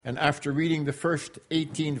And after reading the first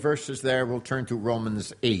 18 verses there, we'll turn to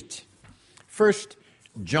Romans 8. First,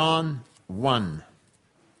 John 1,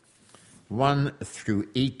 1 through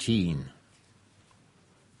 18.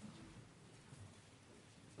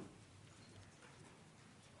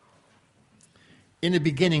 In the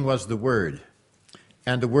beginning was the Word,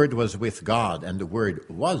 and the Word was with God, and the Word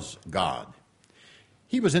was God.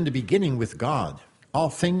 He was in the beginning with God. All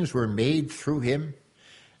things were made through him.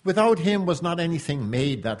 Without him was not anything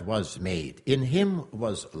made that was made. In him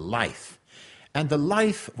was life, and the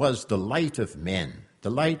life was the light of men. The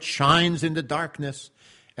light shines in the darkness,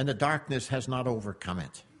 and the darkness has not overcome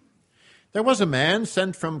it. There was a man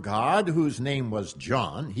sent from God whose name was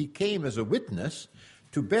John. He came as a witness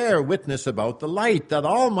to bear witness about the light, that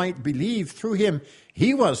all might believe through him.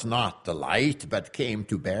 He was not the light, but came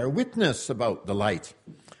to bear witness about the light.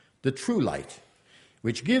 The true light,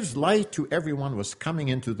 which gives light to everyone, was coming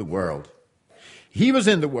into the world. He was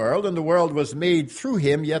in the world, and the world was made through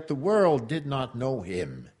him, yet the world did not know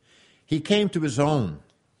him. He came to his own,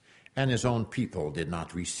 and his own people did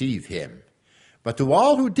not receive him. But to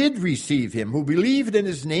all who did receive him, who believed in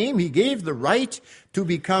his name, he gave the right to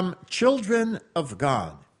become children of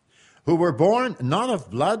God, who were born not of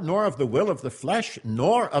blood, nor of the will of the flesh,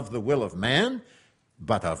 nor of the will of man,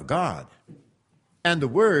 but of God. And the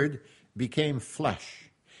Word became flesh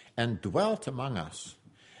and dwelt among us.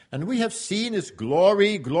 And we have seen his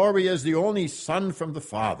glory, glory as the only Son from the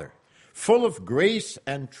Father, full of grace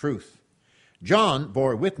and truth. John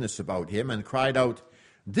bore witness about him and cried out,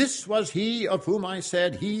 "This was he of whom I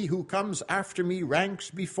said, he who comes after me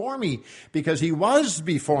ranks before me, because he was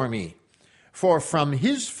before me. For from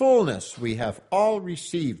his fullness we have all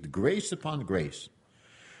received grace upon grace.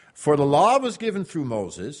 For the law was given through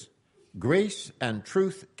Moses, grace and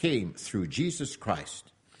truth came through Jesus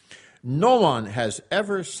Christ. No one has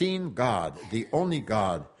ever seen God, the only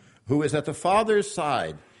God, who is at the Father's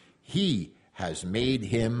side. He has made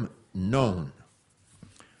him known."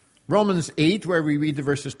 Romans 8, where we read the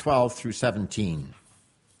verses 12 through 17.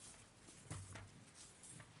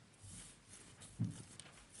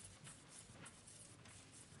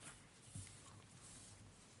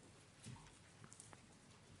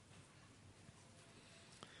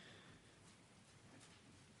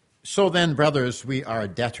 So then, brothers, we are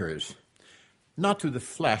debtors, not to the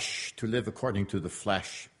flesh, to live according to the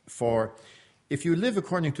flesh. For if you live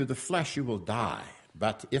according to the flesh, you will die.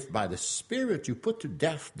 But if by the Spirit you put to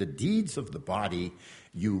death the deeds of the body,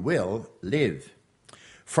 you will live.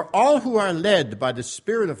 For all who are led by the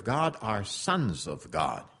Spirit of God are sons of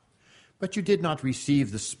God. But you did not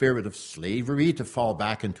receive the spirit of slavery to fall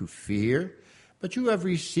back into fear, but you have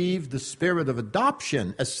received the spirit of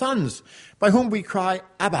adoption as sons, by whom we cry,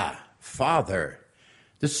 "Abba, Father."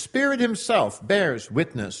 The Spirit himself bears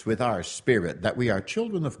witness with our spirit that we are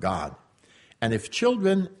children of God. And if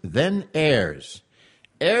children, then heirs,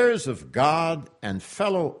 heirs of God and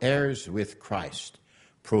fellow heirs with Christ,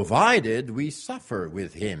 provided we suffer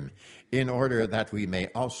with him, in order that we may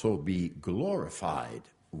also be glorified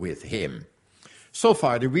with him. So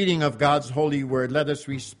far, the reading of God's holy word. Let us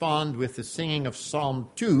respond with the singing of Psalm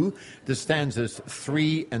 2, the stanzas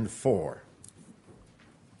 3 and 4.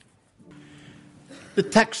 The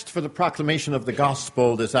text for the proclamation of the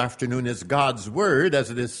gospel this afternoon is God's word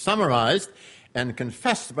as it is summarized and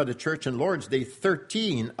confessed by the Church in Lord's Day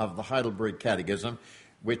 13 of the Heidelberg Catechism,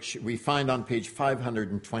 which we find on page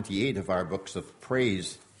 528 of our books of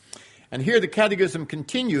praise. And here the Catechism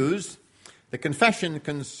continues, the confession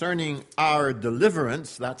concerning our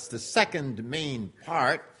deliverance. That's the second main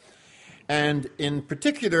part. And in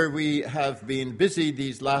particular, we have been busy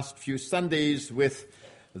these last few Sundays with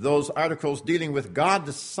those articles dealing with God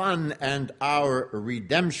the Son and our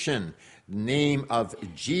redemption, the name of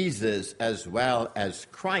Jesus as well as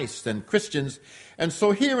Christ and Christians. And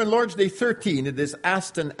so here in Lord's Day 13, it is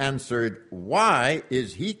asked and answered, why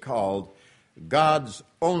is he called God's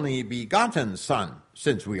only begotten Son,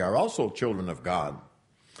 since we are also children of God?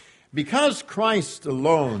 Because Christ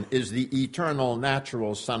alone is the eternal,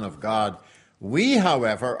 natural Son of God, we,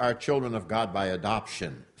 however, are children of God by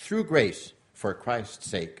adoption, through grace, for Christ's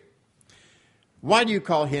sake. Why do you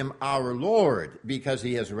call him our Lord? Because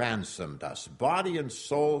he has ransomed us, body and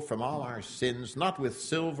soul, from all our sins, not with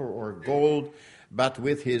silver or gold, but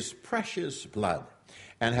with his precious blood,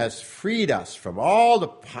 and has freed us from all the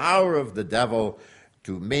power of the devil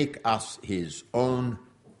to make us his own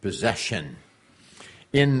possession.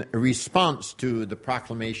 In response to the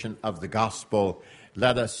proclamation of the gospel,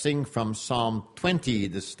 let us sing from Psalm 20,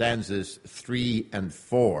 the stanzas 3 and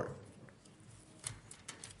 4.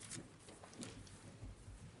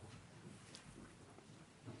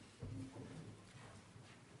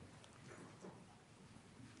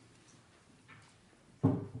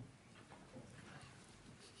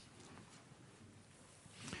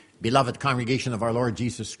 Beloved congregation of our Lord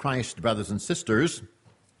Jesus Christ, brothers and sisters,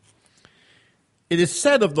 it is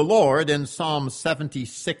said of the Lord in Psalm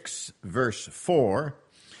 76, verse 4,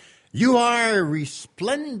 "You are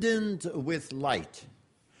resplendent with light,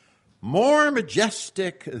 more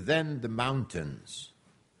majestic than the mountains."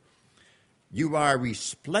 You are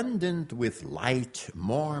resplendent with light,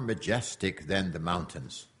 more majestic than the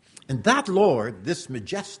mountains. And that Lord, this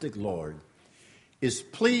majestic Lord, is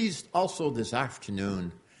pleased also this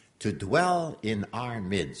afternoon to dwell in our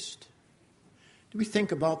midst. Do we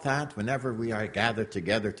think about that whenever we are gathered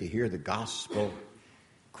together to hear the gospel,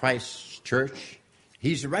 Christ's church?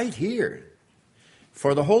 He's right here.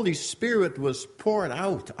 For the Holy Spirit was poured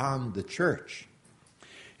out on the church.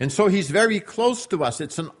 And so he's very close to us.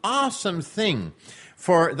 It's an awesome thing.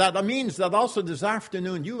 For that means that also this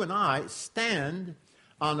afternoon you and I stand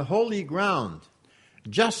on holy ground,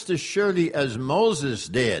 just as surely as Moses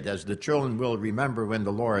did, as the children will remember when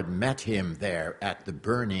the Lord met him there at the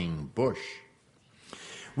burning bush.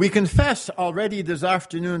 We confess already this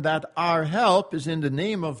afternoon that our help is in the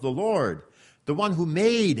name of the Lord, the one who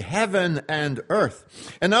made heaven and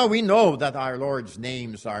earth. And now we know that our Lord's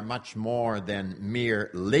names are much more than mere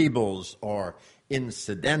labels or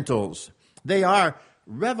incidentals. They are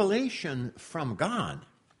revelation from God.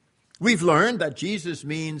 We've learned that Jesus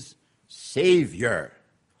means Savior.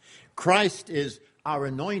 Christ is our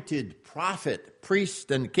anointed prophet,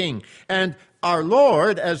 priest, and king. And our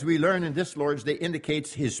Lord, as we learn in this Lord's Day,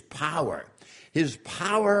 indicates his power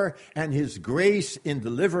and his grace in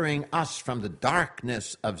delivering us from the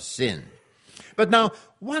darkness of sin. But now,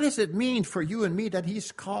 what does it mean for you and me that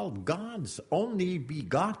he's called God's only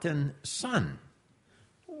begotten Son?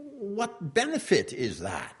 What benefit is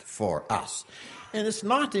that for us? And it's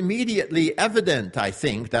not immediately evident, I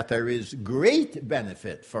think, that there is great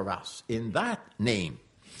benefit for us in that name.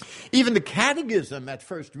 Even the Catechism at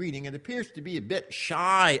first reading, it appears to be a bit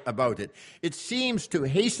shy about it. It seems to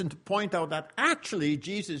hasten to point out that actually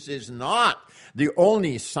Jesus is not the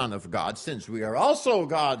only Son of God, since we are also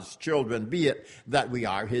God's children, be it that we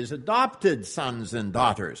are his adopted sons and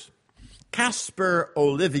daughters. Caspar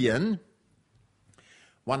Olivian,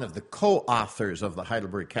 one of the co-authors of the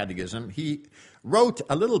Heidelberg Catechism, he wrote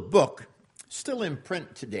a little book, still in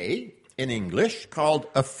print today, in English, called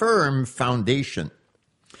A Firm Foundation.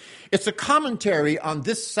 It's a commentary on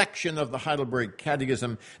this section of the Heidelberg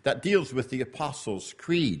Catechism that deals with the Apostles'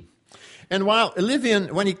 Creed. And while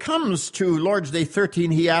Olivian, when he comes to Lord's Day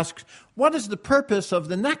 13, he asks, what is the purpose of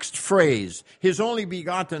the next phrase, his only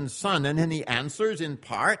begotten Son? And then he answers in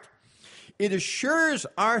part, it assures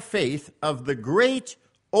our faith of the great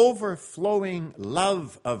overflowing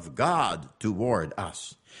love of God toward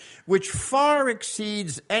us, which far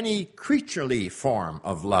exceeds any creaturely form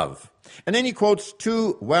of love. And then he quotes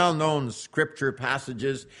two well-known scripture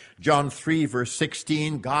passages, John 3, verse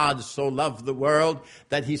 16, God so loved the world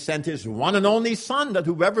that he sent his one and only Son, that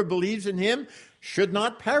whoever believes in him should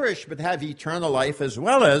not perish but have eternal life, as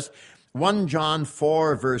well as 1 John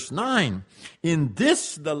 4, verse 9. In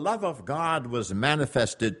this the love of God was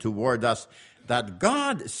manifested toward us, that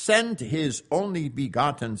God sent his only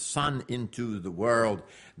begotten Son into the world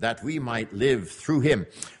that we might live through him.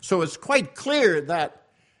 So it's quite clear that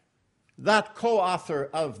that co-author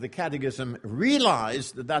of the Catechism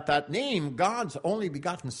realized that that name, God's only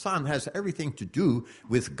begotten Son, has everything to do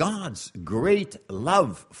with God's great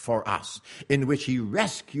love for us, in which he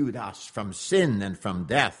rescued us from sin and from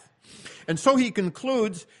death. And so he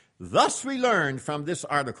concludes, thus we learn from this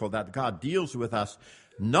article that God deals with us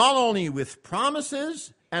not only with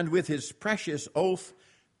promises and with his precious oath,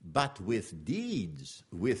 but with deeds,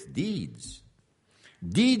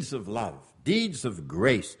 deeds of love, deeds of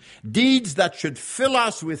grace, deeds that should fill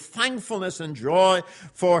us with thankfulness and joy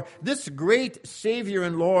for this great Savior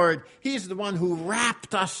and Lord. He's the one who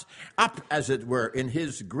wrapped us up, as it were, in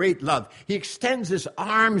his great love. He extends his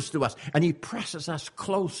arms to us and he presses us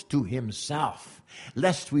close to himself,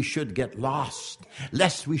 lest we should get lost,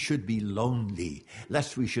 lest we should be lonely,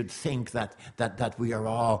 lest we should think that we are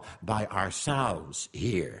all by ourselves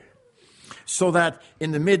here. So that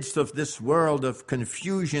in the midst of this world of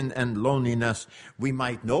confusion and loneliness, we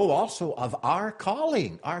might know also of our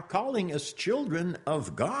calling as children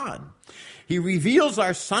of God. He reveals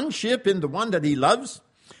our sonship in the one that he loves.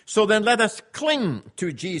 So then let us cling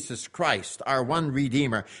to Jesus Christ, our one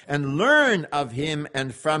Redeemer, and learn of him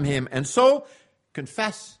and from him. And so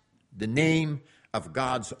confess the name of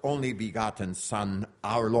God's only begotten Son,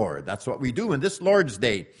 our Lord. That's what we do in this Lord's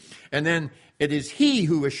Day. And then it is he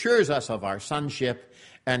who assures us of our sonship.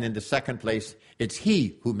 And in the second place, it's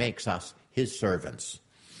he who makes us his servants.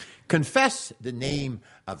 confess the name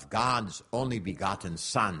of God's only begotten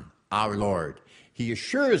Son, our Lord. He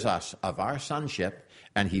assures us of our sonship,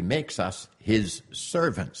 and he makes us his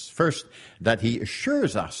servants. First, that he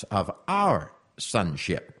assures us of our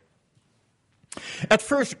sonship. At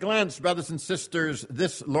first glance, brothers and sisters,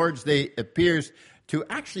 this Lord's Day appears to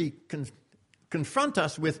actually confront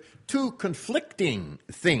us with two conflicting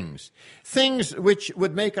things which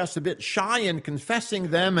would make us a bit shy in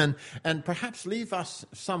confessing them and perhaps leave us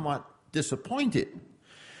somewhat disappointed.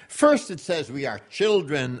 First, it says we are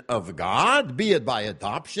children of God, be it by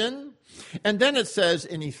adoption, and then it says,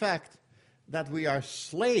 in effect, that we are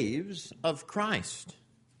slaves of Christ.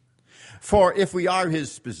 For if we are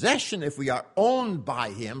his possession, if we are owned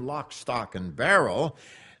by him, lock, stock, and barrel,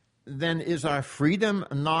 then is our freedom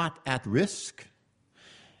not at risk?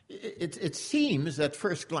 It seems at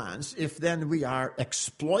first glance, if then we are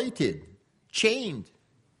exploited, chained,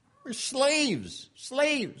 we're slaves.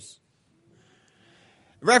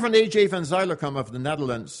 Reverend A.J. van Zuilichem of the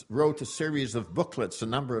Netherlands wrote a series of booklets a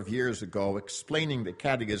number of years ago explaining the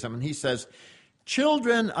catechism, and he says,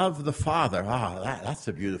 children of the Father, that's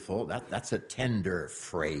a beautiful, that's a tender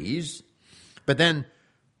phrase. But then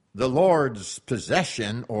the Lord's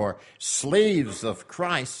possession, or slaves of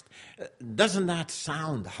Christ, doesn't that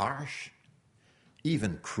sound harsh,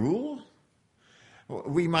 even cruel?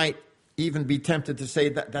 We might even be tempted to say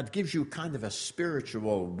that gives you kind of a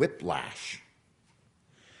spiritual whiplash.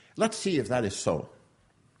 Let's see if that is so.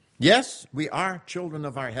 Yes, we are children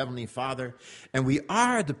of our Heavenly Father, and we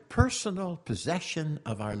are the personal possession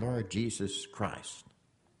of our Lord Jesus Christ.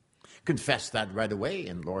 Confess that right away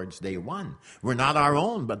in Lord's Day 1. We're not our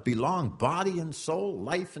own, but belong body and soul,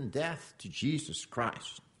 life and death to Jesus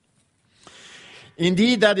Christ.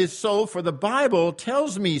 Indeed, that is so, for the Bible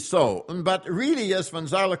tells me so. But really, as van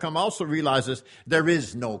Zuilichem also realizes, there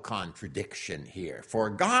is no contradiction here. For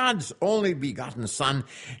God's only begotten Son,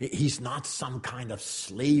 he's not some kind of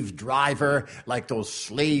slave driver like those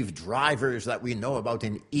slave drivers that we know about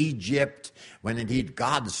in Egypt, when indeed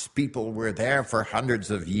God's people were there for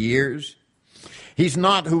hundreds of years. He's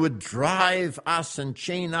not who would drive us and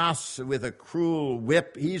chain us with a cruel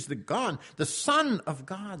whip. He's the Son of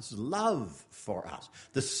God's love for us.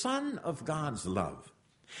 The Son of God's love.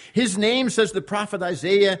 His name, says the prophet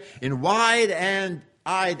Isaiah, in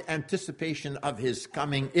wide-eyed anticipation of his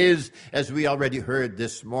coming, is, as we already heard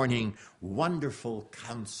this morning, Wonderful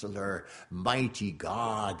Counselor, Mighty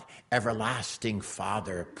God, Everlasting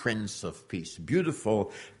Father, Prince of Peace.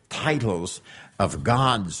 Beautiful titles of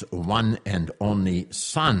God's one and only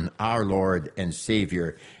Son, our Lord and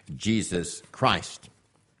Savior, Jesus Christ.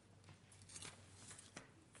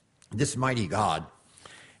 This mighty God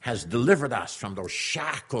has delivered us from those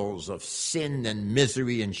shackles of sin and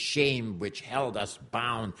misery and shame which held us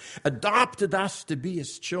bound, adopted us to be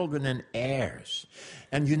his children and heirs.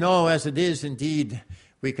 And you know, as it is indeed,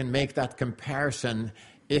 we can make that comparison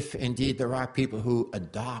if indeed there are people who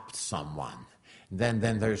adopt someone. Then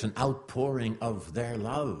there's an outpouring of their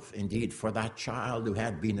love, indeed, for that child who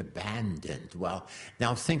had been abandoned. Well,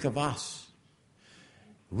 now think of us.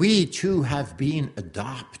 We too have been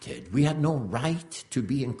adopted. We had no right to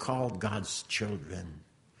being called God's children.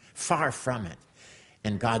 Far from it.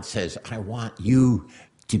 And God says, I want you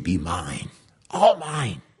to be mine. All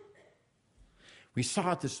mine. We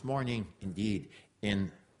saw it this morning, indeed,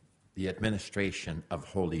 in the administration of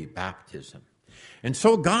holy baptism. And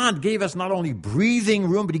so God gave us not only breathing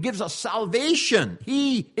room, but he gives us salvation.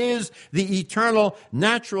 He is the eternal,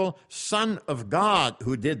 natural Son of God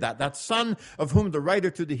who did that. That Son of whom the writer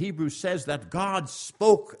to the Hebrews says that God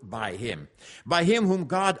spoke by him whom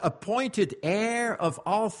God appointed heir of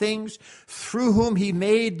all things, through whom he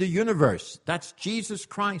made the universe. That's Jesus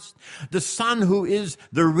Christ, the Son who is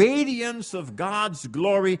the radiance of God's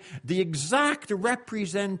glory, the exact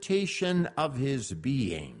representation of his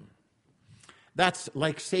being. That's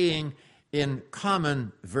like saying in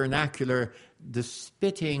common vernacular, the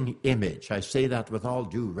spitting image. I say that with all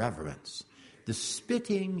due reverence. The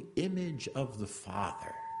spitting image of the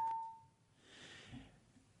Father.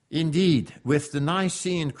 Indeed, with the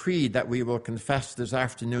Nicene Creed that we will confess this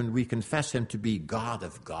afternoon, we confess him to be God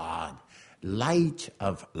of God, light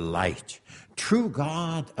of light, true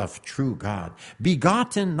God of true God,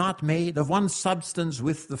 begotten, not made, of one substance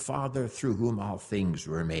with the Father, through whom all things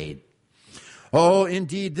were made. Oh,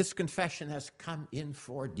 indeed, this confession has come in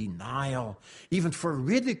for denial, even for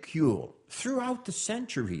ridicule, throughout the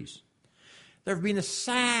centuries. There have been a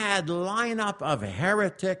sad lineup of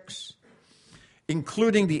heretics,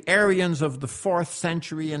 including the Arians of the 4th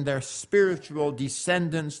century and their spiritual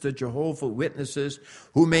descendants, the Jehovah's Witnesses,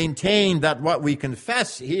 who maintain that what we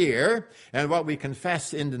confess here and what we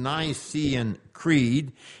confess in the Nicene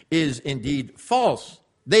Creed is indeed false.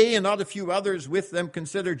 They and not a few others with them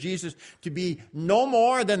consider Jesus to be no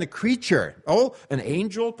more than a creature. Oh, an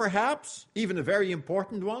angel perhaps, even a very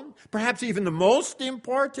important one, perhaps even the most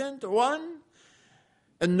important one,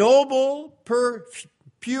 a noble,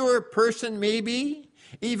 pure person maybe,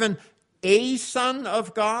 even a son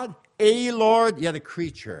of God, a Lord, yet a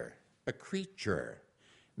creature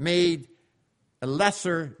made a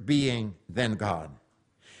lesser being than God.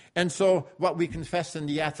 And so what we confess in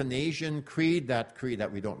the Athanasian Creed, that creed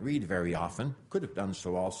that we don't read very often, could have done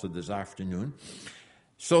so also this afternoon,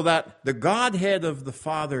 so that the Godhead of the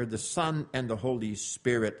Father, the Son, and the Holy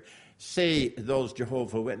Spirit, say those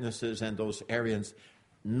Jehovah's Witnesses and those Arians,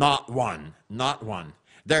 not one.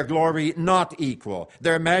 Their glory not equal.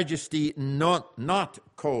 Their majesty not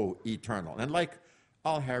co-eternal. And like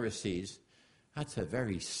all heresies, that's a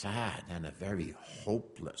very sad and a very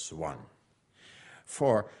hopeless one.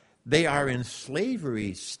 For they are in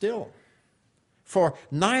slavery still. For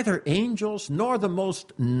neither angels nor the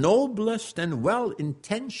most noblest and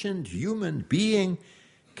well-intentioned human being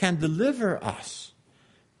can deliver us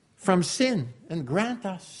from sin and grant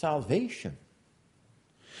us salvation.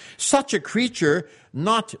 Such a creature,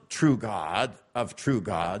 not true God,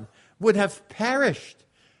 would have perished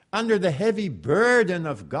under the heavy burden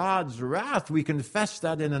of God's wrath. We confessed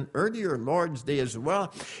that in an earlier Lord's Day as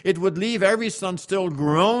well. It would leave every son still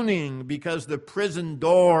groaning because the prison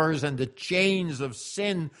doors and the chains of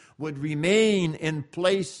sin would remain in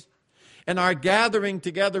place. And our gathering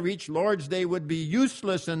together each Lord's Day would be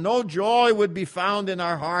useless, and no joy would be found in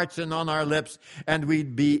our hearts and on our lips, and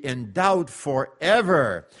we'd be in doubt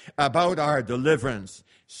forever about our deliverance.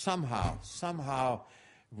 Somehow,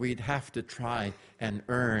 we'd have to try and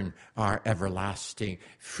earn our everlasting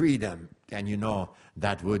freedom. And you know,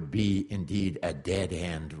 that would be indeed a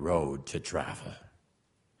dead-end road to travel.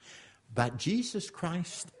 But Jesus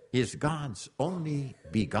Christ is God's only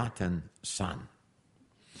begotten Son.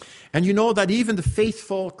 And you know that even the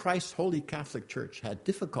faithful Christ's Holy Catholic Church had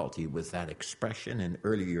difficulty with that expression in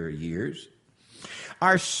earlier years.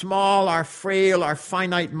 Our small, our frail, our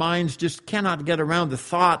finite minds just cannot get around the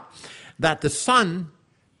thought that the Son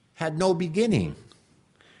had no beginning,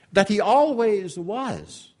 that he always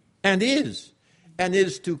was and is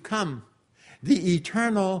to come, the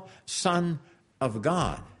eternal Son of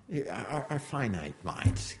God. Our finite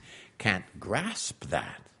minds can't grasp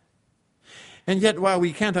that. And yet, while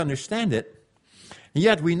we can't understand it,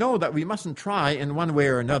 yet we know that we mustn't try in one way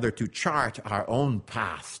or another to chart our own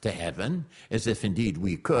path to heaven, as if indeed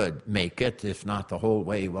we could make it, if not the whole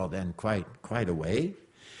way, well then quite a way.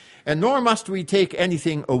 And nor must we take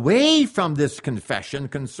anything away from this confession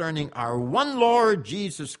concerning our one Lord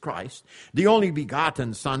Jesus Christ, the only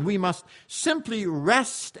begotten Son. We must simply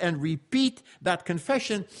rest and repeat that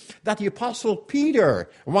confession that the Apostle Peter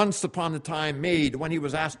once upon a time made when he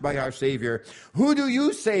was asked by our Savior, "Who do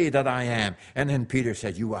you say that I am?" And then Peter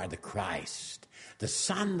said, "You are the Christ, the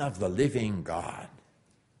Son of the living God."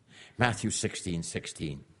 Matthew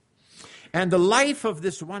 16:16. And the life of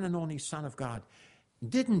this one and only Son of God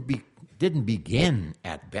didn't begin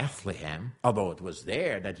at Bethlehem, although it was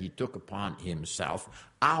there that he took upon himself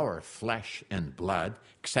our flesh and blood,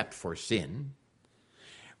 except for sin.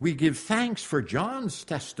 We give thanks for John's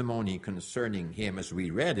testimony concerning him, as we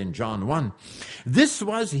read in John 1. "This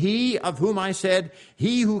was he of whom I said,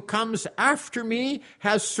 'He who comes after me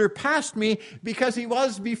has surpassed me because he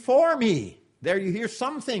was before me.'" There you hear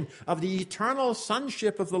something of the eternal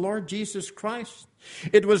sonship of the Lord Jesus Christ.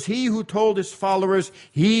 It was he who told his followers,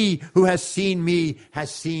 "He who has seen me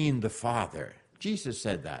has seen the Father." Jesus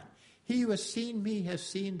said that. "He who has seen me has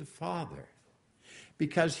seen the Father."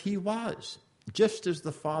 Because he was, just as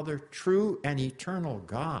the Father, true and eternal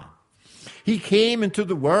God. He came into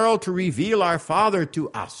the world to reveal our Father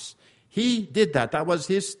to us. He did that. That was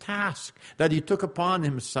his task that he took upon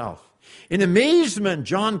himself. In amazement,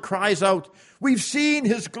 John cries out, "We've seen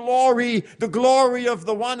his glory, the glory of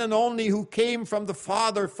the one and only who came from the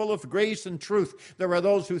Father, full of grace and truth." There are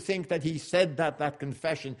those who think that he said that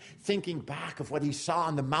confession, thinking back of what he saw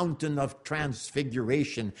on the mountain of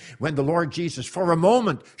transfiguration, when the Lord Jesus, for a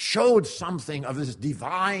moment, showed something of his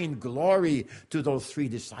divine glory to those 3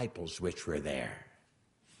 disciples which were there.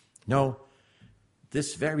 No,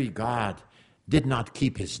 this very God did not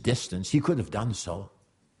keep his distance. He could have done so.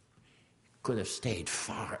 Could have stayed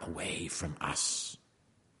far away from us,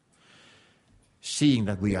 seeing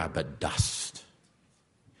that we are but dust.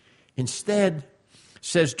 Instead,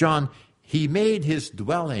 says John, He made his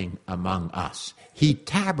dwelling among us. He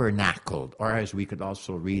tabernacled, or as we could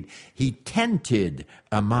also read, he tented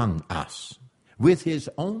among us with his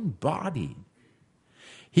own body.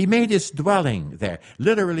 He made his dwelling there.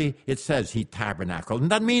 Literally, it says he tabernacled.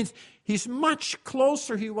 And that means he's much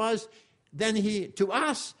closer to us than he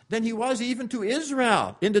was even to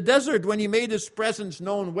Israel in the desert when he made his presence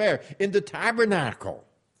known where? In the tabernacle.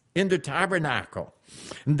 In the tabernacle.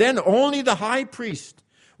 And then only the high priest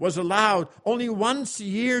was allowed only once a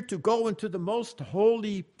year to go into the most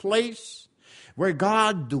holy place where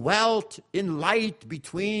God dwelt in light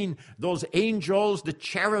between those angels, the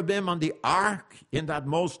cherubim on the ark in that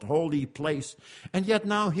most holy place. And yet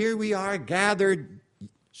now here we are gathered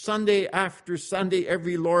Sunday after Sunday,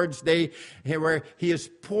 every Lord's Day, where he has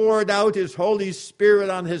poured out his Holy Spirit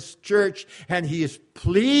on his church, and he is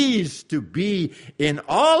pleased to be in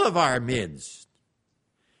all of our midst.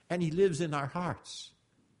 And he lives in our hearts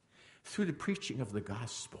through the preaching of the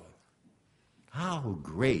gospel. How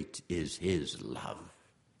great is his love!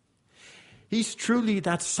 He's truly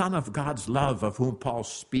that Son of God's love of whom Paul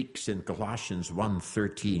speaks in Colossians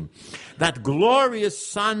 1:13. That glorious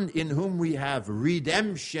Son in whom we have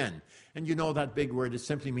redemption. And you know that big word, it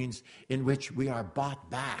simply means in which we are bought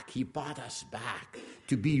back. He bought us back.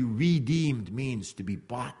 To be redeemed means to be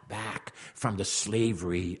bought back from the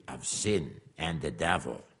slavery of sin and the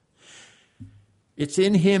devil. It's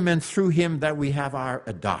in him and through him that we have our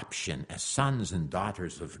adoption as sons and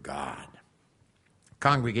daughters of God.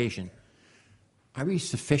 Congregation, are we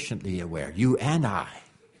sufficiently aware, you and I,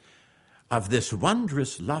 of this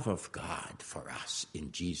wondrous love of God for us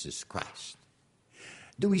in Jesus Christ?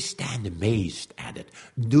 Do we stand amazed at it?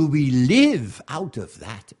 Do we live out of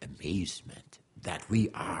that amazement that we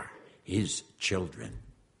are his children?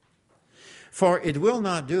 For it will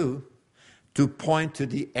not do to point to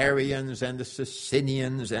the Arians and the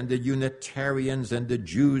Socinians and the Unitarians and the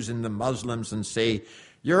Jews and the Muslims and say,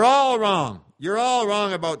 you're all wrong. You're all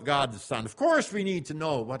wrong about God the Son. Of course we need to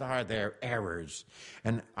know what are their errors.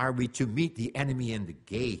 And are we to meet the enemy in the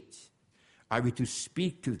gate? Are we to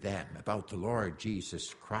speak to them about the Lord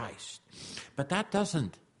Jesus Christ? But that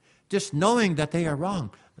doesn't, just knowing that they are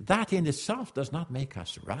wrong, that in itself does not make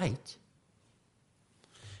us right.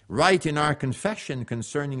 Right in our confession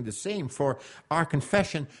concerning the same, for our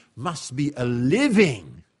confession must be a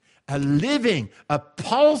living, a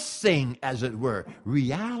pulsing, as it were,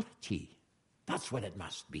 reality. That's what it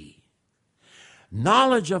must be.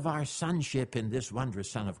 Knowledge of our sonship in this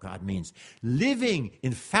wondrous Son of God means living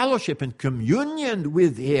in fellowship and communion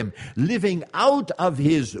with him, living out of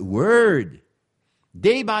his word,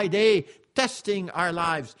 day by day, testing our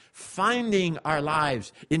lives, finding our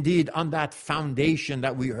lives, indeed, on that foundation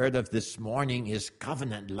that we heard of this morning, his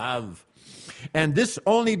covenant love. And this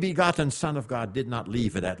only begotten Son of God did not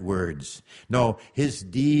leave it at words. No, his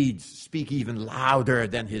deeds speak even louder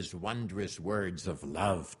than his wondrous words of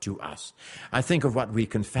love to us. I think of what we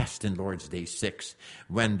confessed in Lord's Day 6,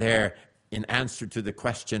 when there, in answer to the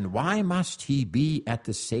question, why must he be at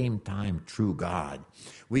the same time true God?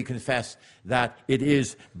 We confess that it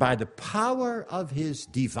is by the power of his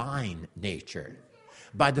divine nature,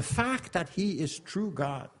 by the fact that he is true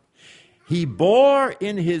God. He bore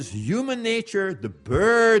in his human nature the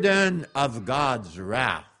burden of God's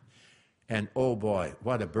wrath. And oh boy,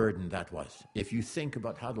 what a burden that was. If you think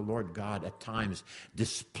about how the Lord God at times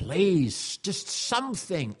displays just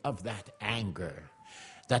something of that anger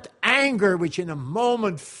which in a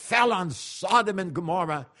moment fell on Sodom and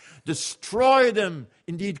Gomorrah, destroyed them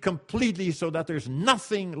indeed completely so that there's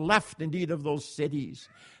nothing left indeed of those cities.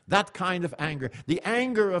 That kind of anger, the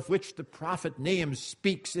anger of which the prophet Nahum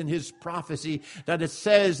speaks in his prophecy, that it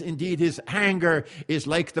says indeed his anger is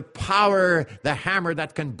like the power, the hammer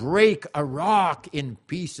that can break a rock in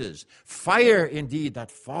pieces, fire indeed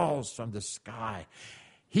that falls from the sky.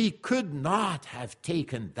 He could not have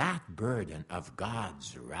taken that burden of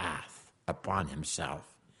God's wrath upon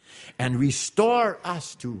himself and restore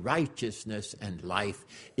us to righteousness and life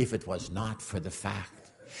if it was not for the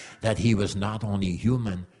fact that he was not only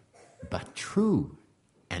human, but true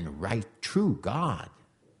and right, true God,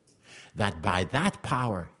 that by that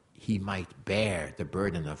power he might bear the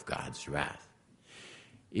burden of God's wrath.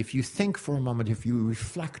 If you think for a moment, if you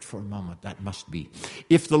reflect for a moment, that must be.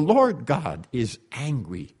 If the Lord God is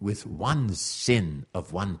angry with one sin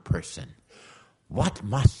of one person, what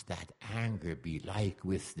must that anger be like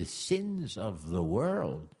with the sins of the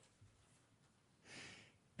world?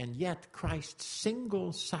 And yet Christ's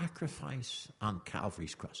single sacrifice on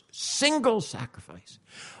Calvary's cross, single sacrifice,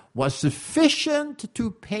 was sufficient to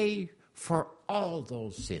pay for all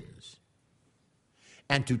those sins.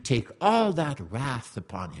 and to take all that wrath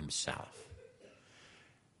upon himself.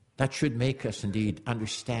 That should make us indeed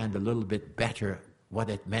understand a little bit better what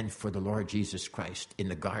it meant for the Lord Jesus Christ in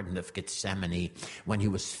the Garden of Gethsemane, when he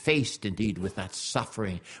was faced indeed with that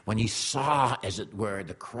suffering, when he saw, as it were,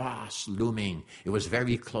 the cross looming. It was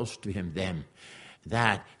very close to him then,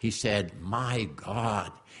 that he said, "My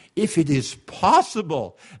God, if it is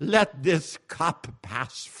possible, let this cup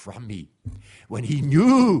pass from me." When he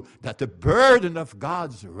knew that the burden of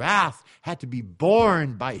God's wrath had to be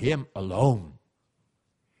borne by him alone,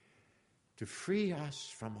 to free us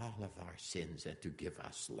from all of our sins and to give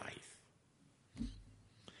us life.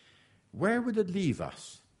 Where would it leave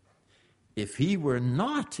us if he were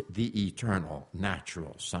not the eternal,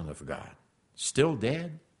 natural Son of God? Still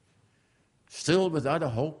dead? Still without a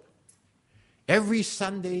hope? Every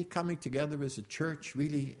Sunday coming together as a church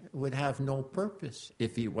really would have no purpose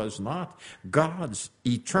if he was not God's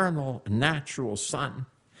eternal, natural Son.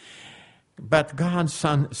 But God's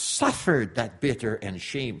Son suffered that bitter and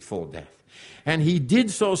shameful death. And he did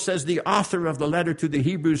so, says the author of the letter to the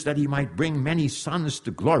Hebrews, that he might bring many sons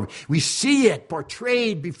to glory. We see it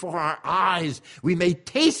portrayed before our eyes. We may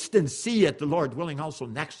taste and see it, the Lord willing, also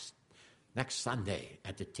next Sunday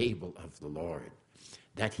at the table of the Lord,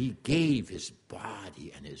 that he gave his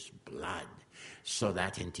body and his blood so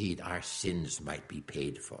that indeed our sins might be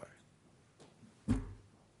paid for.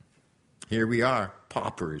 Here we are,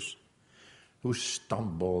 paupers, who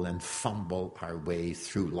stumble and fumble our way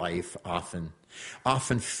through life, often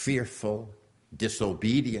fearful,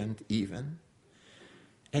 disobedient even.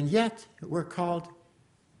 And yet we're called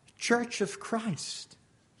Church of Christ.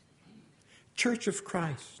 Church of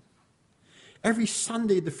Christ. Every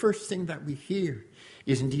Sunday, the first thing that we hear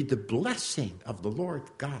is indeed the blessing of the Lord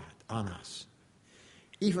God on us,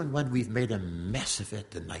 even when we've made a mess of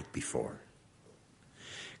it the night before.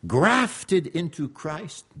 Grafted into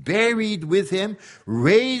Christ, buried with him,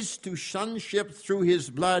 raised to sonship through his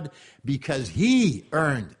blood, because he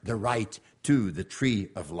earned the right to the tree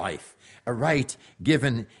of life, a right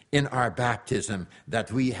given in our baptism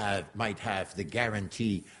that we might have the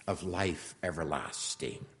guarantee of life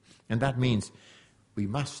everlasting. And that means we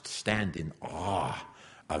must stand in awe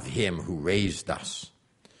of him who raised us.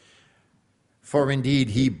 For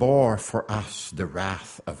indeed he bore for us the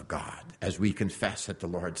wrath of God, as we confess at the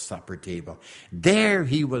Lord's Supper table. There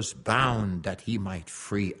he was bound that he might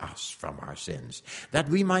free us from our sins, that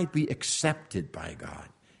we might be accepted by God.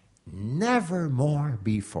 Never more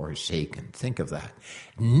be forsaken. Think of that.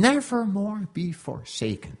 Never more be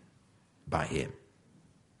forsaken by him.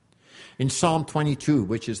 In Psalm 22,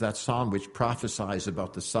 which is that psalm which prophesies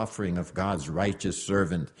about the suffering of God's righteous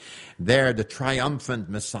servant, there the triumphant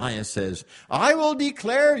Messiah says, "I will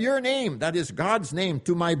declare your name," that is God's name,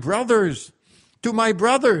 "to my brothers, to my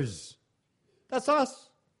brothers." That's us.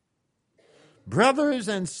 Brothers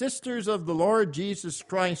and sisters of the Lord Jesus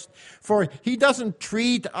Christ, for he doesn't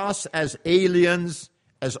treat us as aliens,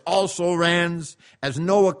 as also-rans, as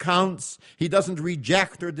no accounts. He doesn't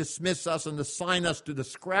reject or dismiss us and assign us to the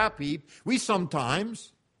scrap heap. We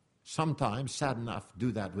sometimes, sad enough,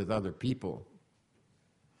 do that with other people.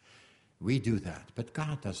 We do that, but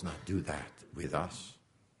God does not do that with us.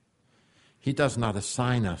 He does not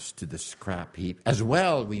assign us to the scrap heap. As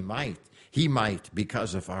well he might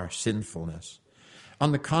because of our sinfulness.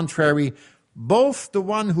 On the contrary, both the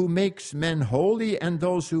one who makes men holy and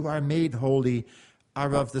those who are made holy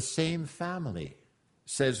are of the same family,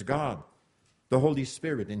 says God, the Holy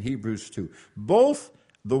Spirit in Hebrews 2. Both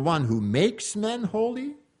the one who makes men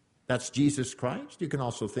holy, that's Jesus Christ, you can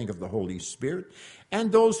also think of the Holy Spirit, and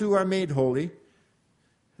those who are made holy,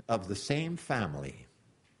 of the same family.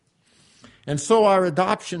 And so our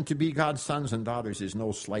adoption to be God's sons and daughters is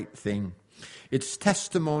no slight thing. It's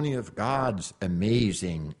testimony of God's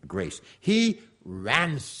amazing grace. He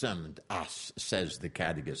ransomed us, says the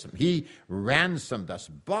Catechism. He ransomed us,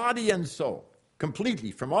 body and soul, completely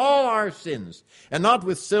from all our sins, and not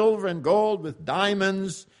with silver and gold, with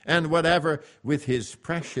diamonds and whatever, with his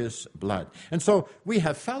precious blood. And so we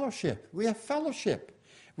have fellowship. We have fellowship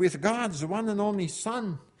with God's one and only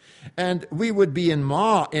Son. And we would be in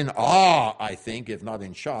awe, I think, if not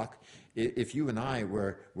in shock, if you and I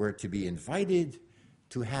were to be invited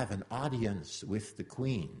to have an audience with the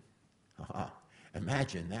Queen.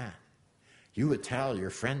 Imagine that. You would tell your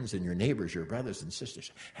friends and your neighbors, your brothers and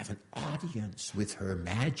sisters, have an audience with Her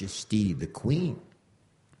Majesty the Queen.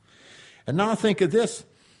 And now think of this.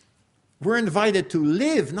 We're invited to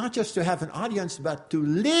live, not just to have an audience, but to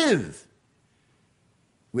live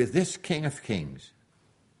with this King of Kings.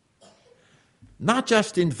 Not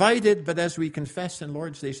just invited, but as we confess in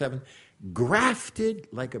Lord's Day 7, grafted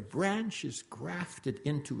like a branch is grafted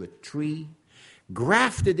into a tree,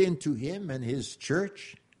 grafted into him and his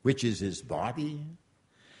church, which is his body,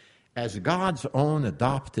 as God's own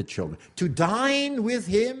adopted children. To dine with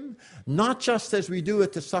him, not just as we do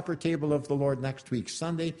at the supper table of the Lord next week,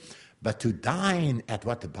 Sunday, but to dine at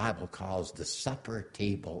what the Bible calls the supper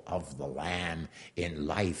table of the Lamb in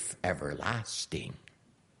life everlasting.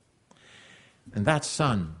 And that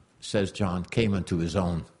Son, says John, came unto his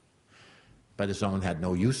own, but his own had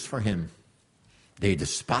no use for him. They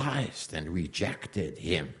despised and rejected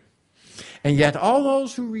him. And yet all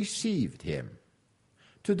those who received him,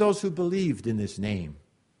 to those who believed in his name,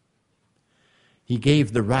 he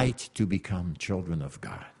gave the right to become children of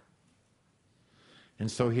God.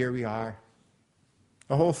 And so here we are,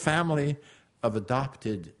 a whole family of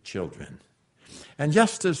adopted children. And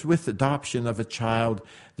just as with adoption of a child,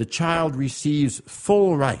 the child receives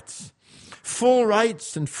full rights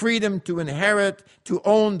and freedom to inherit, to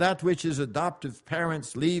own that which his adoptive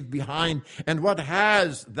parents leave behind. And what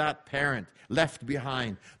has that parent left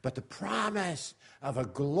behind but the promise of a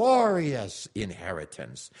glorious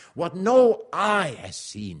inheritance, what no eye has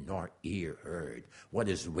seen nor ear heard, what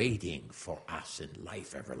is waiting for us in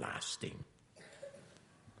life everlasting.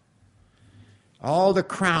 All the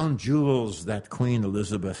crown jewels that Queen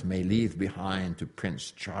Elizabeth may leave behind to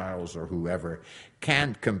Prince Charles or whoever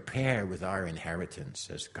can't compare with our inheritance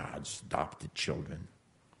as God's adopted children.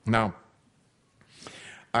 Now,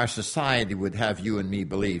 our society would have you and me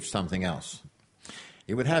believe something else.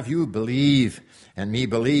 It would have you believe and me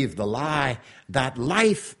believe the lie that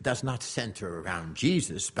life does not center around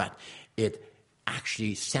Jesus, but it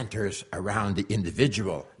actually centers around the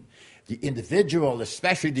individual. The individual,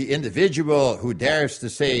 especially the individual who dares to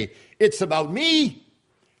say, it's about me,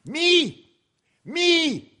 me,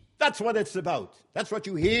 me. That's what it's about. That's what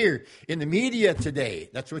you hear in the media today.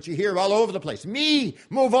 That's what you hear all over the place. Me,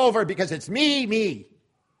 move over because it's me, me.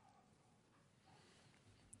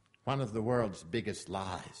 One of the world's biggest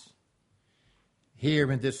lies.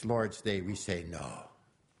 Here in this Lord's Day, we say, no.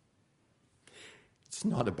 It's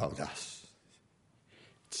not about us.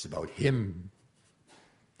 It's about him.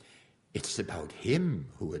 It's about him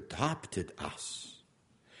who adopted us,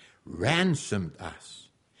 ransomed us.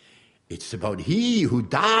 It's about he who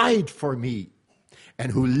died for me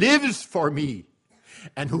and who lives for me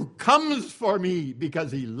and who comes for me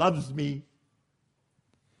because he loves me.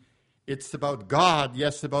 It's about God,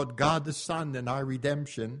 yes, about God the Son and our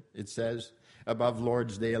redemption, it says above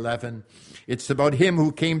Lord's Day 11. It's about him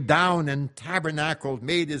who came down and tabernacled,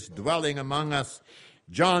 made his dwelling among us.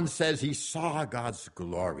 John says he saw God's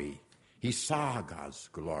glory. He saw God's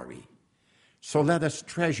glory. So let us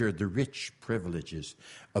treasure the rich privileges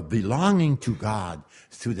of belonging to God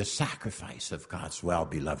through the sacrifice of God's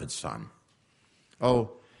well-beloved Son.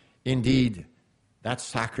 Oh, indeed, that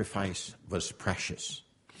sacrifice was precious.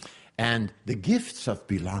 And the gifts of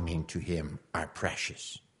belonging to him are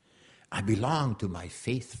precious. I belong to my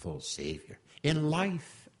faithful Savior in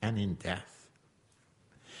life and in death.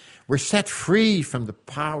 We're set free from the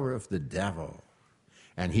power of the devil.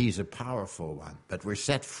 And he's a powerful one, but we're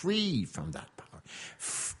set free from that power.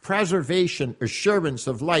 Preservation, assurance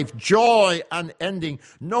of life, joy unending,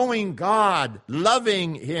 knowing God,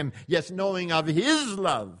 loving him, yes, knowing of his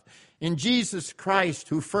love in Jesus Christ,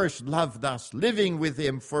 who first loved us, living with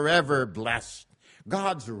him forever blessed.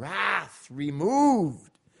 God's wrath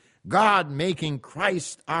removed. God making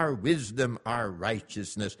Christ our wisdom, our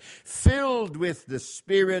righteousness, filled with the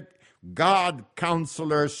Spirit, God,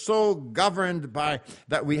 Counselor, so governed by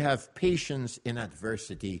that we have patience in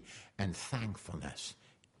adversity and thankfulness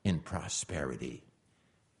in prosperity.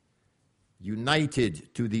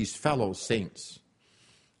 United to these fellow saints,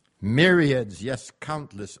 myriads, yes,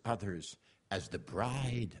 countless others, as the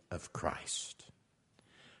bride of Christ.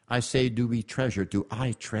 I say, do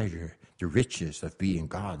I treasure the riches of being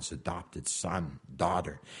God's adopted son,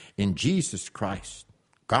 daughter, in Jesus Christ,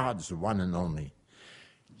 God's one and only.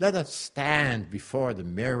 Let us stand before the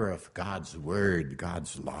mirror of God's word,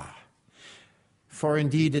 God's law. For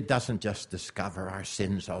indeed, it doesn't just discover our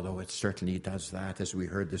sins, although it certainly does that, as we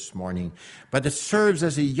heard this morning, but it serves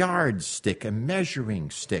as a yardstick, a measuring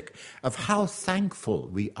stick of how thankful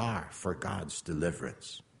we are for God's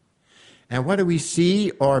deliverance. And what do we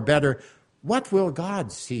see, or better, what will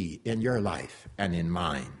God see in your life and in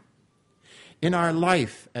mine? In our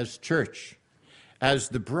life as church, as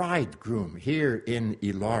the bridegroom here in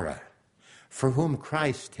Elora, for whom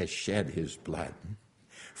Christ has shed his blood,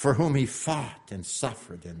 for whom he fought and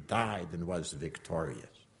suffered and died and was victorious.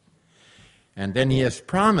 And then he has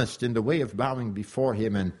promised, in the way of bowing before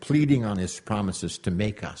him and pleading on his promises, to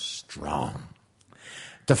make us strong,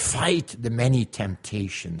 to fight the many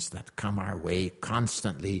temptations that come our way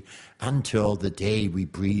constantly until the day we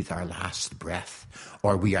breathe our last breath,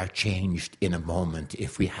 or we are changed in a moment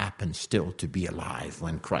if we happen still to be alive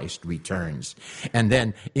when Christ returns. And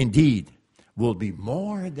then, indeed, we'll be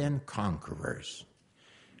more than conquerors,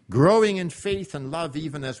 growing in faith and love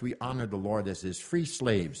even as we honor the Lord as his free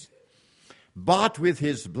slaves, bought with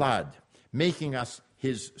his blood, making us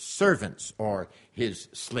his servants or his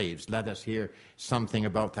slaves. Let us hear something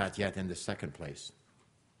about that yet in the second place.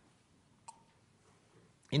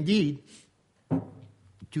 Indeed,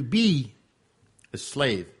 to be a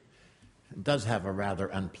slave does have a rather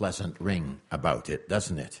unpleasant ring about it,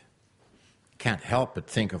 doesn't it? Can't help but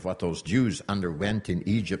think of what those Jews underwent in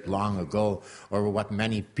Egypt long ago, or what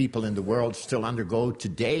many people in the world still undergo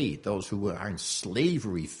today, those who are in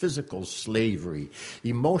slavery, physical slavery,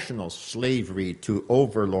 emotional slavery to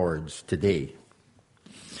overlords today.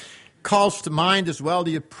 Calls to mind as well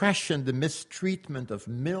the oppression, the mistreatment of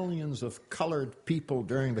millions of colored people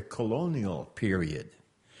during the colonial period.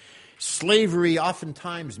 Slavery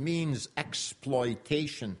oftentimes means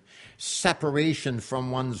exploitation, separation from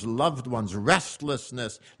one's loved ones,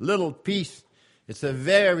 restlessness, little peace. It's a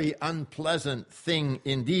very unpleasant thing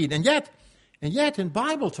indeed. And yet, in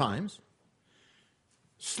Bible times,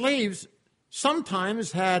 slaves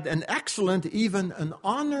sometimes had an excellent, even an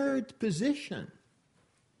honored position.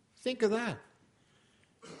 Think of that.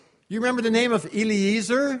 You remember the name of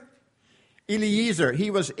Eliezer? Eliezer, he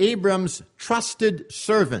was Abram's trusted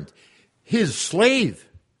servant, his slave.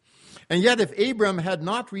 And yet if Abram had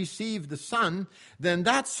not received the son, then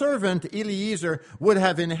that servant, Eliezer, would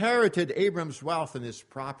have inherited Abram's wealth and his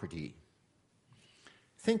property.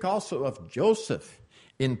 Think also of Joseph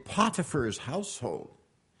in Potiphar's household.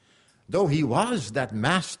 Though he was that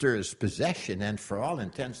master's possession and for all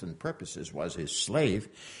intents and purposes was his slave,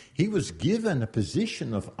 he was given a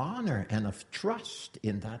position of honor and of trust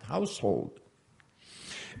in that household.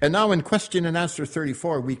 And now in question and answer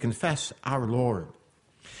 34, we confess our Lord.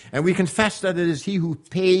 And we confess that it is he who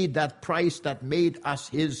paid that price that made us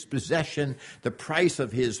his possession, the price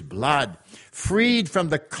of his blood. Freed from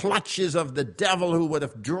the clutches of the devil who would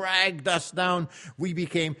have dragged us down, we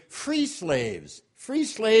became free slaves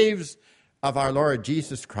of our Lord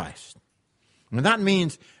Jesus Christ. And that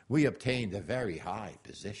means we obtained a very high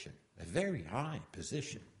position,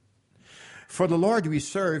 For the Lord we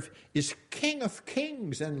serve is King of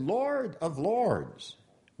kings and Lord of lords.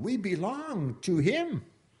 We belong to him.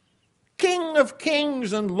 King of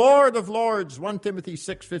kings and Lord of lords, 1 Timothy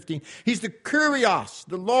 6:15. He's the Kurios,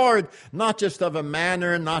 the Lord, not just of a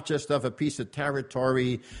manor, not just of a piece of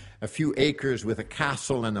territory, a few acres with a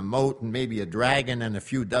castle and a moat and maybe a dragon and a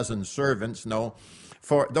few dozen servants. No,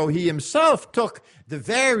 for though he himself took the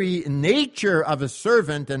very nature of a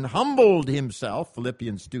servant and humbled himself,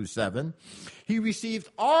 Philippians 2:7, he received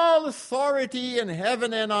all authority in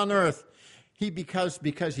heaven and on earth.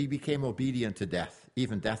 Because he became obedient to death,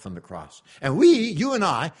 even death on the cross. And we, you and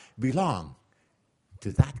I, belong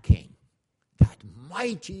to that King, that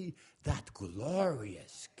mighty, that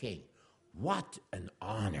glorious King. What an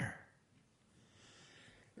honor.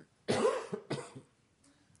 The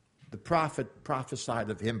prophet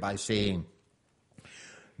prophesied of him by saying,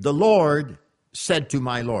 "The Lord said to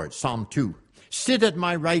my Lord," Psalm 2, "sit at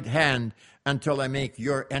my right hand until I make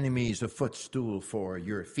your enemies a footstool for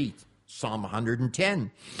your feet." Psalm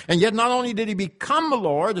 110. And yet not only did he become a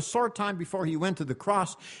Lord, a short time before he went to the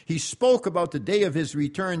cross, he spoke about the day of his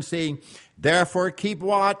return, saying, "Therefore keep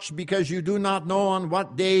watch, because you do not know on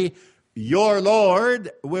what day your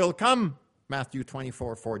Lord will come." Matthew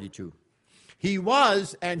 24:42. He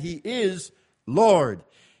was and he is Lord.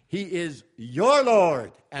 He is your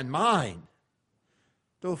Lord and mine.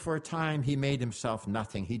 Though for a time he made himself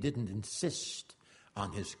nothing, he didn't insist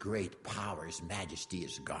on his great power, his majesty,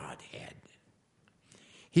 his Godhead.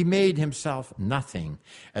 He made himself nothing,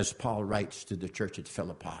 as Paul writes to the church at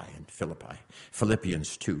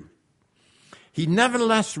Philippians 2. He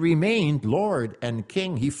nevertheless remained Lord and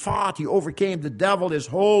King. He fought, he overcame the devil, his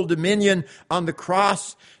whole dominion on the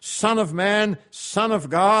cross. Son of man, Son of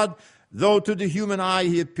God, though to the human eye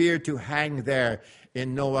he appeared to hang there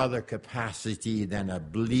in no other capacity than a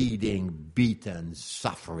bleeding, beaten,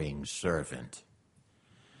 suffering servant.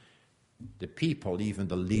 The people, even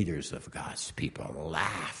the leaders of God's people,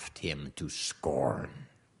 laughed him to scorn.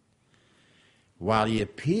 While he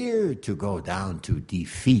appeared to go down to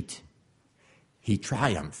defeat, he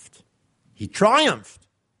triumphed. He triumphed.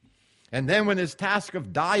 And then when his task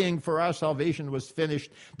of dying for our salvation was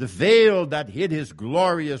finished, the veil that hid his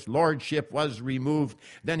glorious lordship was removed.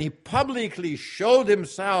 Then he publicly showed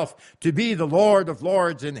himself to be the Lord of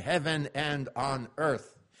lords in heaven and on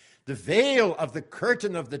earth. The veil of the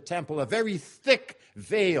curtain of the temple, a very thick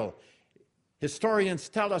veil. Historians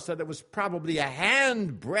tell us that it was probably a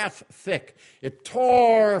handbreadth thick. It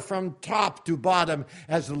tore from top to bottom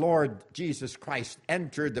as the Lord Jesus Christ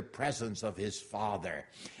entered the presence of his Father.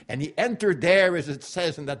 And he entered there, as it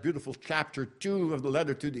says in that beautiful chapter 2 of the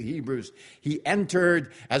letter to the Hebrews. He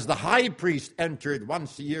entered as the high priest entered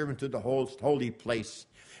once a year into the holy place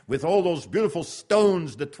with all those beautiful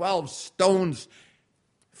stones, the 12 stones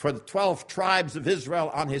for the 12 tribes of Israel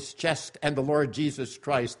on his chest. And the Lord Jesus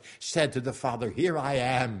Christ said to the Father, "Here I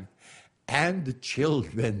am, and the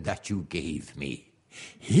children that you gave me.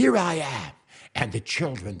 Here I am, and the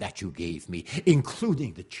children that you gave me,"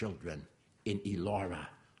 including the children in Elora,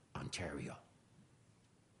 Ontario.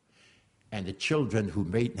 And the children who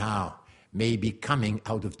right now may be coming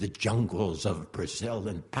out of the jungles of Brazil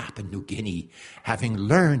and Papua New Guinea, having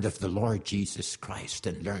learned of the Lord Jesus Christ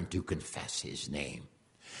and learned to confess his name.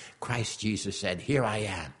 Christ Jesus said, "Here I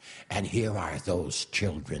am, and here are those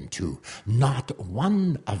children too. Not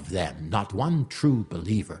one of them, not one true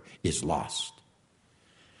believer is lost."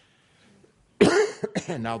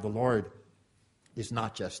 And now the Lord is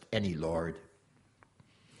not just any Lord.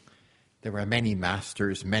 There are many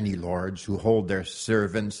masters, many lords who hold their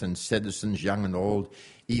servants and citizens, young and old,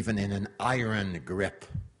 even in an iron grip.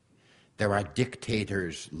 There are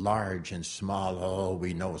dictators, large and small. Oh,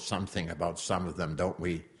 we know something about some of them, don't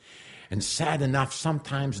we? And sad enough,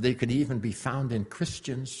 sometimes they could even be found in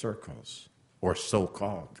Christian circles, or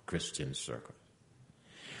so-called Christian circles.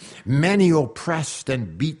 Many oppressed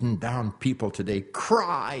and beaten down people today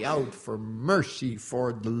cry out for mercy,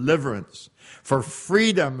 for deliverance, for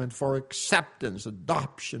freedom and for acceptance,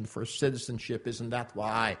 adoption, for citizenship. Isn't that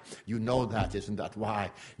why? You know that. Isn't that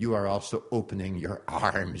why you are also opening your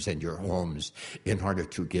arms and your homes in order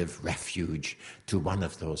to give refuge to one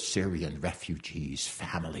of those Syrian refugees'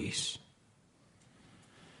 families?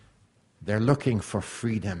 They're looking for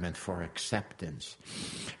freedom and for acceptance.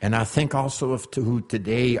 And I think also of who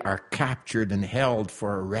today are captured and held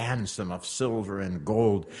for a ransom of silver and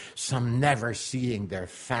gold, some never seeing their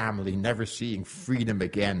family, never seeing freedom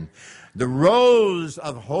again. The rows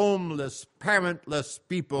of homeless, parentless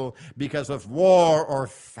people because of war or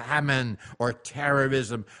famine or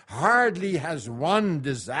terrorism. Hardly has one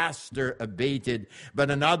disaster abated,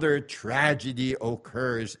 but another tragedy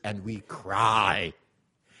occurs, and we cry.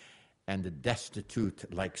 And the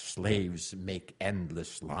destitute, like slaves, make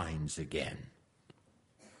endless lines again.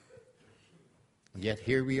 Yet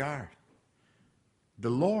here we are, the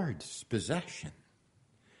Lord's possession,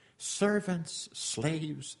 servants,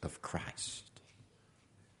 slaves of Christ.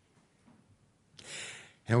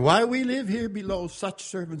 And while we live here below, such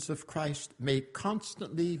servants of Christ may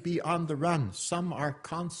constantly be on the run. Some are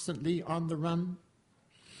constantly on the run.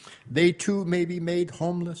 They too may be made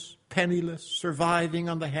homeless, penniless, surviving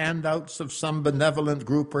on the handouts of some benevolent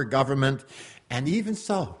group or government. And even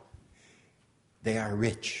so, they are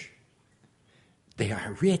rich. They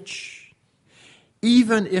are rich.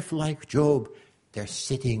 Even if, like Job, they're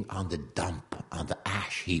sitting on the dump, on the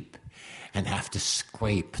ash heap, and have to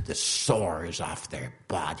scrape the sores off their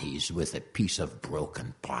bodies with a piece of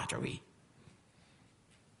broken pottery.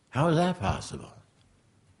 How is that possible?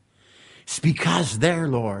 It's because their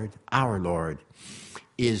Lord, our Lord,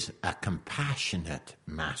 is a compassionate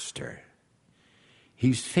master.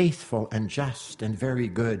 He's faithful and just and very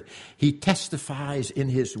good. He testifies in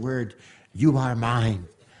his word, "You are mine,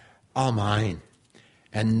 all mine,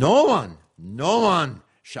 and no one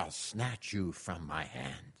shall snatch you from my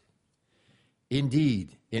hand."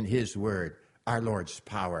 Indeed, in his word, our Lord's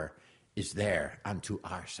power is there unto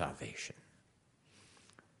our salvation.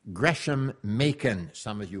 Gresham Machen,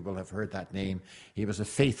 some of you will have heard that name. He was a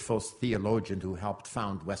faithful theologian who helped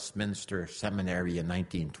found Westminster Seminary in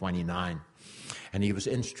 1929. And he was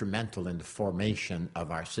instrumental in the formation of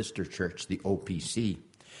our sister church, the OPC.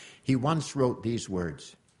 He once wrote these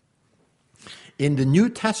words: "In the New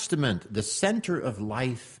Testament, the center of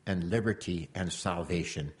life and liberty and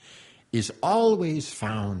salvation is always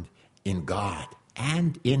found in God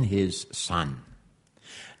and in his Son.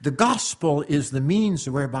 The gospel is the means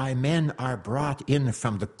whereby men are brought in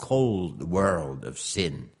from the cold world of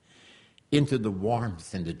sin into the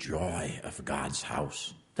warmth and the joy of God's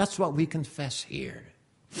house." That's what we confess here.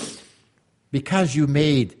 Because you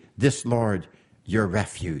made this Lord your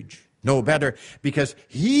refuge. No better, because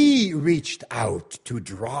he reached out to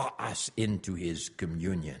draw us into his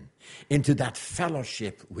communion, into that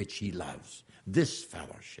fellowship which he loves, this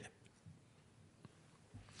fellowship.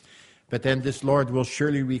 But then this Lord will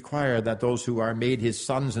surely require that those who are made his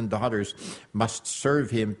sons and daughters must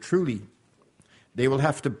serve him truly. They will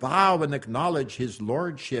have to bow and acknowledge his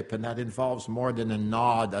lordship, and that involves more than a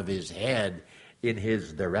nod of his head in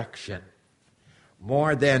his direction.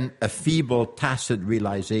 More than a feeble, tacit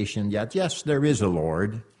realization that, yes, there is a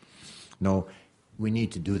Lord. No, we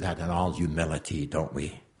need to do that in all humility, don't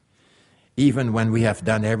we? Even when we have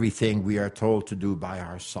done everything we are told to do by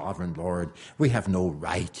our sovereign Lord, we have no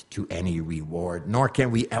right to any reward, nor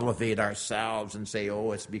can we elevate ourselves and say,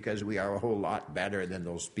 oh, it's because we are a whole lot better than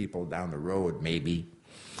those people down the road, maybe.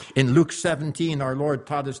 In Luke 17, our Lord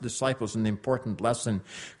taught his disciples an important lesson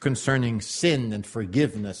concerning sin and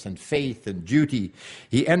forgiveness and faith and duty.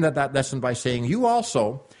 He ended that lesson by saying, you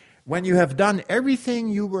also, when you have done everything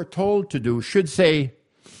you were told to do, should say,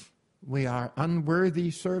 we are unworthy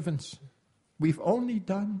servants. We've only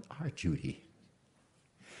done our duty.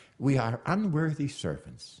 We are unworthy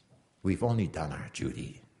servants. We've only done our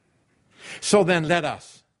duty. So then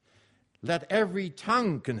let every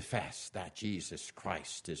tongue confess that Jesus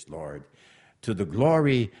Christ is Lord, to the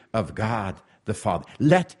glory of God the Father.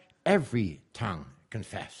 Let every tongue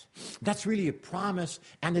confess. That's really a promise,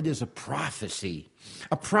 and it is a prophecy.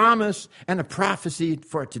 A promise and a prophecy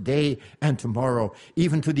for today and tomorrow,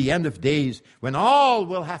 even to the end of days, when all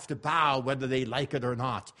will have to bow, whether they like it or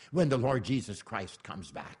not, when the Lord Jesus Christ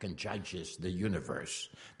comes back and judges the universe,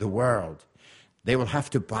 the world. They will have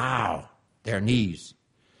to bow their knees,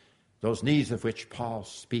 those knees of which Paul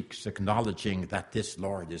speaks, acknowledging that this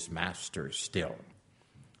Lord is master still.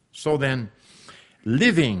 So then,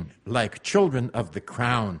 living like children of the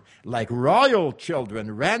crown, like royal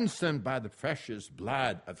children, ransomed by the precious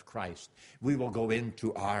blood of Christ, we will go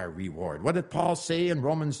into our reward. What did Paul say in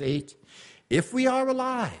Romans 8? If we are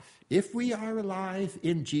alive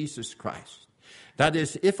in Jesus Christ, that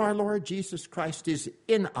is, if our Lord Jesus Christ is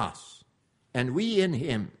in us and we in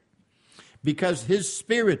him, because his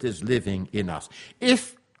Spirit is living in us.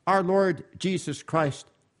 If our Lord Jesus Christ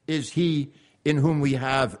is he in whom we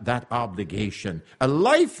have that obligation, a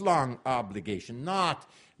lifelong obligation, not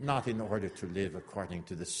in order to live according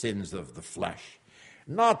to the sins of the flesh,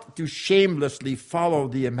 not to shamelessly follow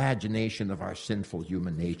the imagination of our sinful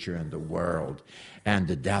human nature and the world and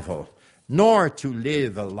the devil, nor to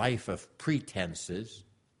live a life of pretenses.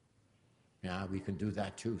 Yeah, we can do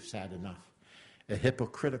that too, sad enough. A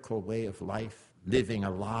hypocritical way of life, living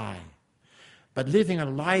a lie, but living a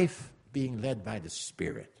life being led by the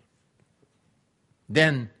Spirit.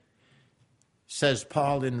 Then, says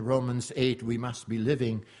Paul in Romans 8, we must be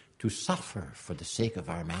living to suffer for the sake of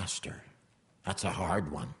our master. That's a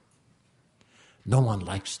hard one. No one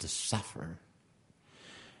likes to suffer.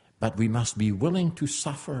 But we must be willing to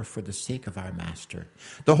suffer for the sake of our master.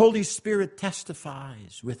 The Holy Spirit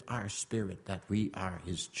testifies with our spirit that we are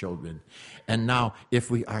his children. And now,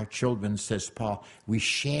 if we are children, says Paul, we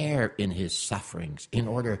share in his sufferings in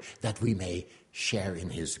order that we may share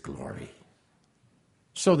in his glory.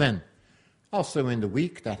 So then, also in the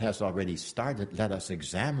week that has already started, let us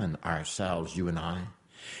examine ourselves, you and I,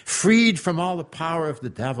 freed from all the power of the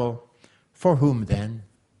devil. For whom then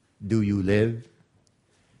do you live?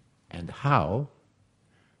 And how?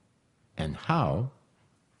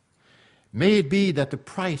 May it be that the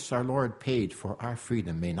price our Lord paid for our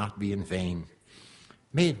freedom may not be in vain.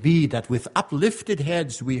 May it be that with uplifted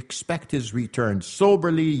heads we expect his return,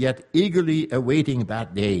 soberly yet eagerly awaiting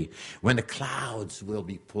that day when the clouds will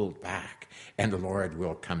be pulled back and the Lord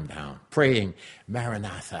will come down, praying,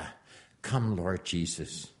 Maranatha, come Lord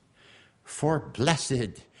Jesus. For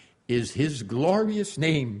blessed is his glorious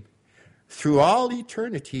name through all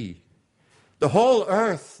eternity. The whole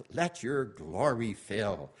earth let your glory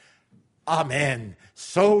fill. Amen.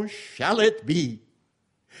 So shall it be.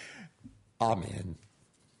 Amen.